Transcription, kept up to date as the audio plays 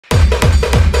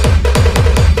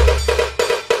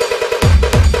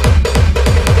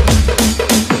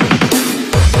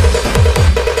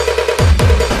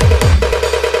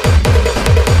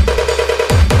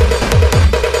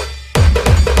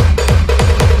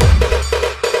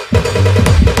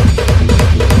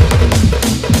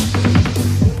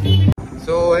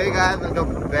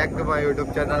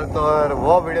YouTube channel. तर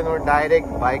हो video न्हू डायरेक्ट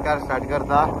बायकार स्टार्ट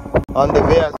करता. ऑन द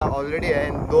वे आसा ऑलरेडी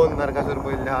हांवें 2 नरकासूर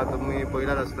पळयल्ले आहा, तुमी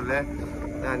पळयलाच आसतले.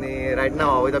 आनी रायट नाव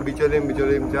हांव वयता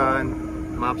बिचोलीमच्यान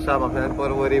म्हापसान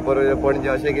परवरी पणजे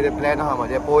अशें कितें प्लॅन आहा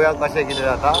म्हाजें. पळोवया कशें कितें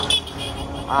जाता.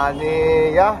 आनी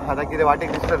या आतां कितें वाटेक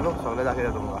दिसतलें न्हू सगळें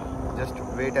दाखयता तुमकां. Just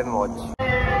wait and watch.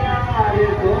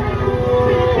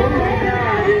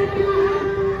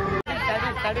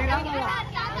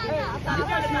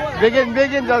 बेगीन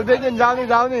बेगीन चल बेगीन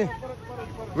जाऊ नी.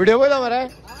 व्हिडिओ पळयलो मरे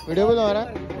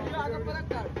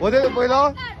होते पळयलो.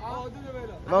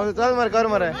 चल मरे कर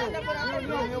मरे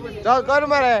चल कर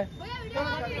मरे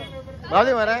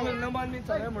घाली मरे.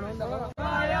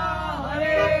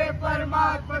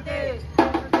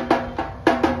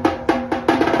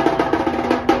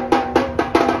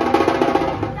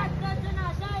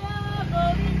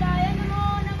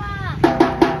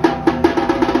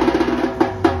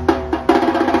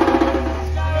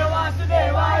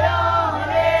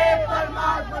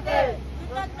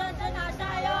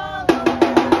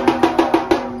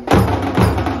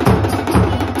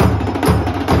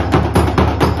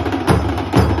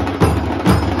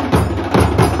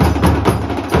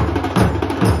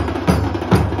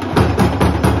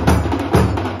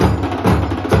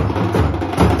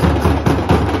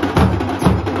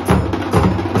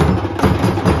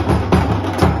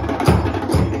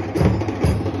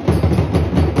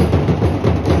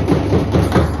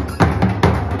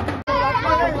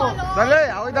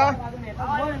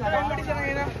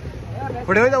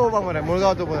 पुढे वयता पळोवपाक मरे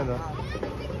मुळगांव तो पर्यंत.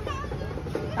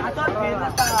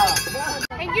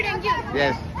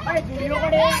 येस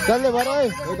चल बरें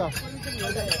वयता.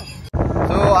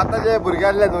 सो आतां जे भुरगे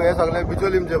आसले न्हू हे सगळे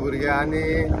बिचोलीमचे भुरगे. आनी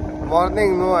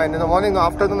मॉर्निंग न्हू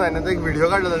आफ्टरनून हांवें एक व्हिडिओ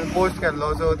काडलो पोस्ट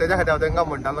केल्लो. सो तेज्या खातीर हांव तांकां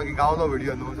म्हणटालो की गावलो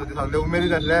व्हिडिओ न्हू. सो ते सगळे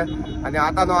उमेदीन आसले. आनी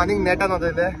आतां न्हू आनीक नेटान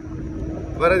वतले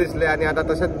बरें दिसलें. आनी आतां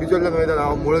तशेंच बिचोल्यान वयता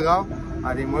हांव मुळगांव.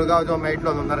 आनी मुळगांव जो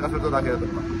मेळटलो न्हू नरकासूर तो दाखयता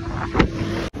तुमकां.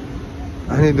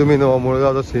 आनी तुमी न्हू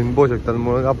मुळगांवचो सीन पळोवंक शकता.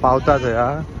 मुळगांव पावता थंय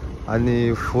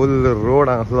आनी फूल रोड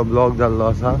हांगासलो ब्लॉक जाल्लो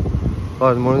आसा.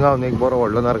 बस मुळगांवन एक बरो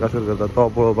व्हडलो नरकासूर करता तो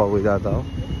पळोवपाक वयता आतां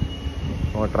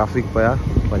हांव. ट्राफीक पळया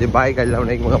म्हाजी बायक आयल्या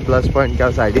म्हणून एक म्हाका प्लस पॉयंट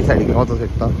केला. सायडीक वचूंक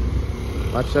शकता.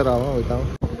 मातशें राव वयता.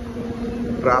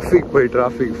 ट्राफीक पळय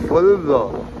ट्राफीक फूल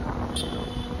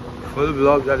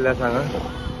ब्लॉक जाल्ले आसा हांगा.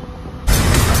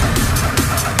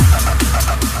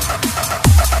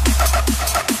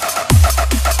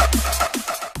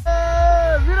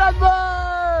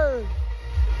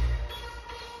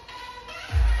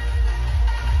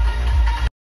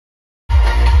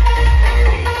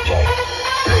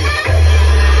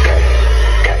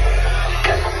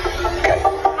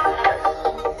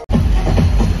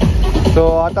 सो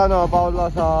आता न्हू पावलो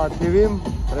आसा थिवीम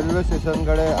रेल्वे स्टेशन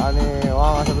कडेन. आनी हो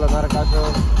आसलो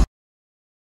नरकासूर.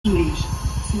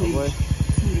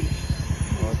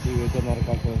 थिवीचो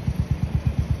नरकासूर.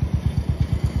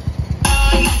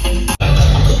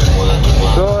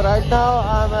 सो riot now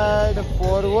I am eight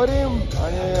Porvorim.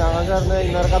 आनी हांगासर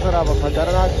एक नरकासूर आहा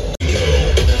खतरनाक.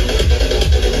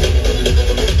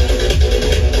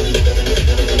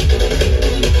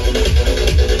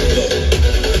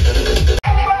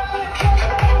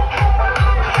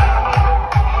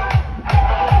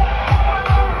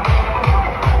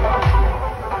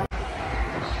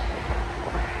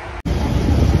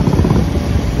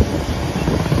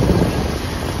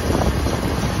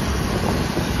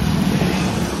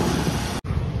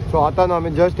 सो आतां न्हू आमी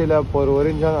जस्ट येयल्या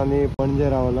परवरींच्यान आनी पणजे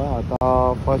रावला.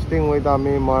 आतां फस्टींग वयता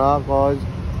आमी मळा. कॉज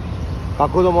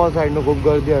काकुलो मॉल सायड न्हू खूब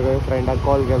गर्दी आहा. फ्रेंडाक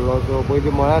कॉल केल्लो. सो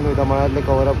पयलीं मळ्यान वयता मळ्यांतले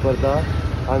कवरअप करता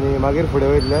आनी मागीर फुडें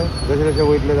वयतले. जशें जशें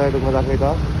वयतले जाय तुमकां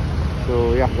दाखयता.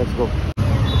 सो या लेट्स गो.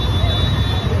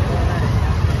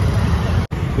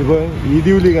 पळय ही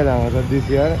दिवली गेल्या हांगासर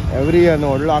दीस इयर. एवरी इयर न्हू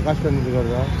व्हडलो आकाश कंदील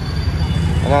करता.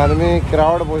 आनी तुमी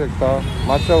क्रावड पळोवंक शकता.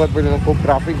 मातसो वगत पयलीं न्हू खूब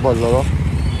ट्राफीक भरलेलो.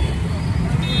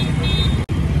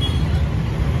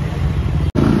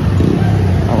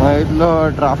 इतलो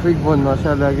ट्राफीक बंद अशें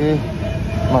जाल्यार की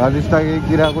म्हाका दिसता की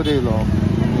गिरायकूच येयलो.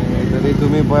 तरी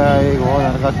तुमी पळया एक हो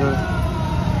नरकासूर.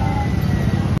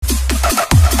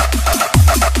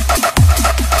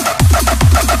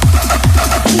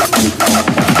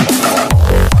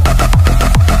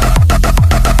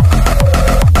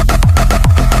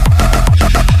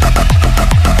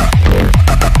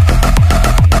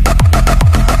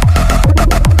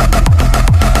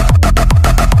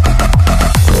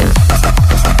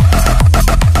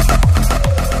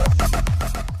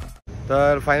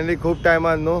 तर फायनली खूब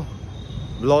टायमान न्हू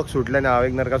ब्लॉग सुटल्यान हांव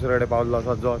एक नरकासूर कडेन पावलो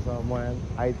आसा जो आसा मळ्यान.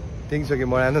 आय थिंक सो की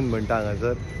मळ्यानूच म्हणटा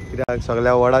हांगासर. कित्याक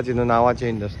सगळ्या वडाची न्हू नांवां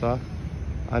चेंज आसता.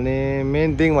 आनी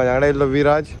मेन थिंग म्हाज्या कडेन इल्लो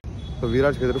विराज. सो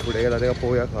विराज खंय तरी फुडें गेला तेका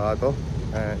पळोवया खंय तो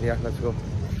या लेट्स गो.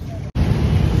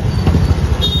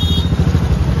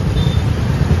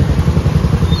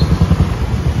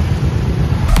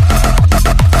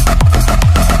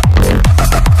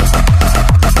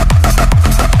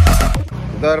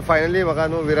 तर फायनली म्हाका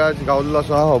न्हू विराज गावल्लो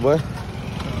असो हा खबर.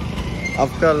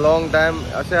 आफ्टर लॉंग टायम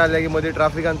अशें जालें की मदीं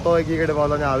ट्राफिकान तो एकी कडेन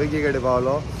पावलो आनी हांव एकी कडेन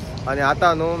पावलो. आनी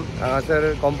आतां न्हू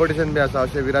हांगासर कॉम्पिटिशन बी आसा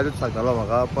अशें विराजूच सांगतालो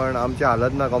म्हाका, पण आमची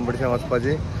हालत ना कॉम्पिटिशन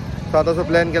वचपाची. सो आतां असो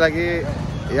प्लॅन केला की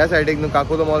ह्या सायडीक न्हू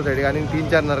काकुलो मॉल सायडीक आनी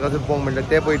 3-4 नरकासूर पळोवंक म्हणटा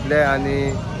ते पळयतले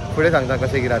आनी फुडें सांगता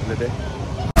कशें कितें जातलें तें.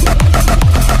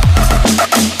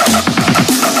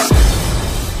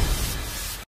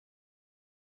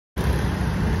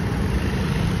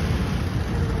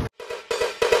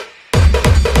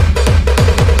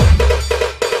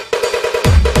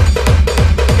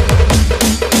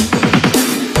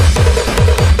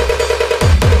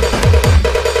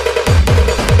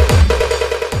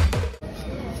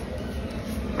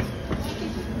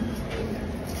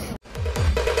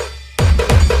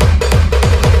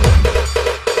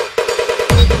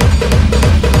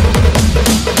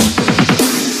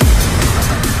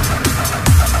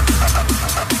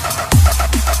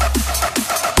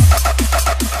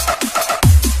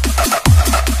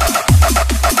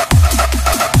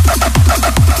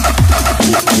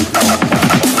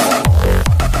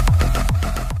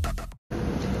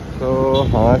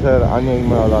 हांगासर आनी एक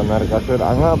मेळलो नरकासूर.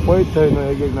 हांगा पळयत थंय न्हू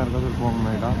एक नरकासूर पळोवंक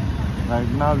मेळटा. Riot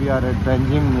now we are eight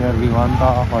Panjim near Vivanta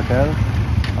hotel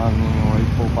आनी वयर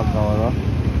पळोवपाक गावलो.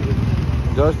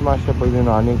 जस्ट मातशें पयलीं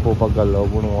न्हू आनीक पळोवपाक गेल्लो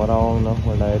पूण हो रावंक ना,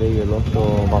 हो डायरेक्ट गेलो. सो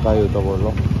म्हाका येवचो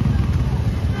पडलो.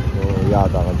 सो या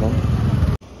आतां हांगाच्यान.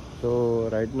 सो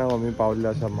रायट नाव आमी पावल्ले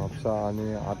आसा म्हापसा आनी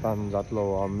आतां जातलो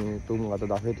आमी तुमकां आतां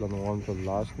दाखयतलो न्हू आमचो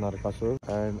last Narakasura.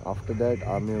 And after that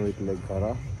आमी वयतले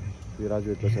घरा. विराज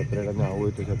वयतलो सेपरेट आनी हांव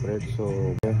वयतलो सेपरेट. सो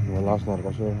लास्ट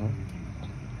नरकासूर आहा.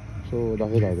 सो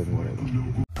दाखयता हांव तुमकां.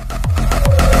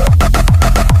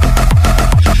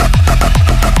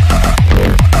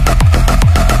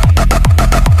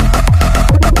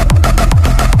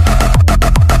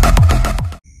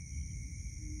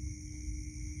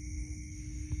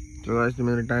 सो गायज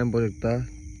तुमी टायम पळोवंक शकता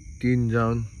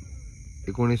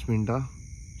 3:19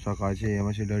 सकाळचे. हे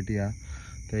मातशें डर्टी आहा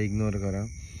ते इग्नोर करा.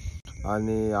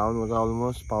 आनी हांव म्हाका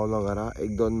ऑलमोस्ट पावलो घरा.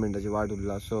 1-2 मिनटाची वाट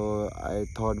उरला. सो I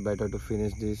thought better to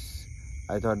finish these.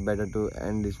 I thought better to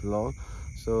and these vlog.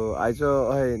 सो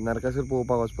आयचो हय नरकासूर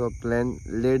पळोवपाक वचपाचो प्लॅन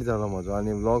लेट जालो म्हजो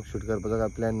आनी व्लॉग शूट करपाचो काय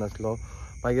प्लॅन नासलो.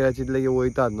 मागीर चिंतलें की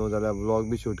वयतात न्हू जाल्यार व्लॉग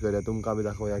बी शूट करया, तुमकां बी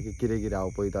दाखोवया की कितें कितें हांव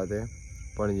पळयता तें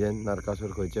पणजेन नरकासूर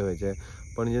खंयचे.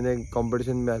 पणजेन एक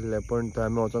कॉम्पिटिशन बी आसलें पण थंय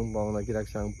आमी वचोंक पावूंक ना. कित्याक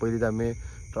सांग पयलींच आमी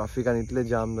ट्राफिकान इतले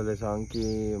जाम जाले सांग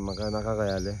की म्हाका नाका काय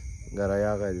जालें घरा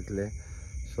या काय दिसलें.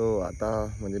 सो आतां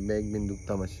म्हजे बॅग बीन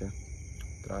दुखता मातशें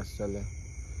त्रास जाले.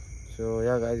 सो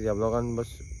या गायज ह्या ब्लॉगान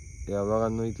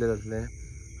न्हू इतलें जातलें.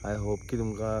 आय होप की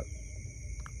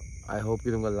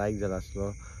तुमकां लायक जाला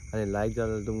आसलो आनी लायक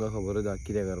जाल्यार तुमकां खबरूच आहा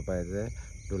कितें करपाचें.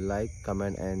 To like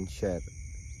comment and share.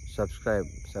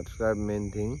 Subscribe main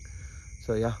thing.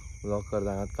 सो या व्लॉग करता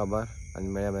हांगाच काबार आनी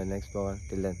मेळया next ब्लॉगान.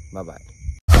 Till then bye bye.